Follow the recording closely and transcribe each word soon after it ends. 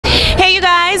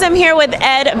I'm here with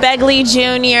Ed Begley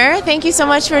Jr. Thank you so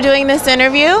much for doing this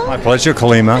interview. My pleasure,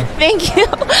 Kalima. Thank you.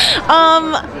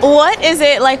 What is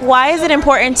it like? Why is it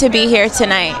important to be here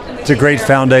tonight? It's a great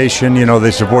foundation. You know,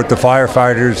 they support the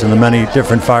firefighters and the many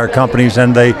different fire companies,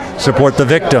 and they support the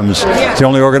victims. It's the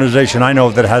only organization I know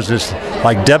of that has this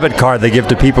like debit card they give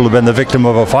to people who've been the victim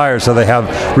of a fire, so they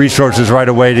have resources right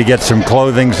away to get some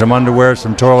clothing, some underwear,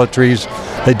 some toiletries.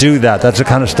 They do that. That's the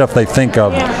kind of stuff they think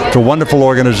of. It's a wonderful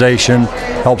organization,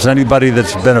 helps anybody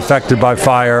that's been affected by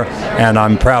fire, and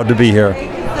I'm proud to be here.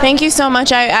 Thank you so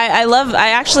much.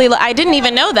 I didn't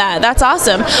even know that. That's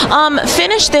awesome.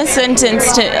 Finish this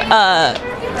sentence.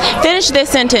 Finish this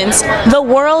sentence. The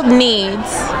world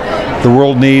needs. The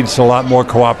world needs a lot more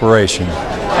cooperation.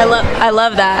 I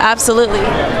love that. Absolutely.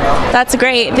 That's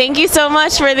great. Thank you so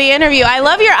much for the interview. I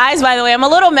love your eyes, by the way. I'm a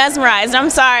little mesmerized. I'm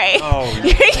sorry. Oh,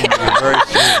 you're very sweet.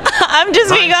 I'm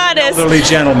just being honest. Elderly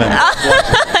gentleman.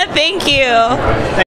 Thank you.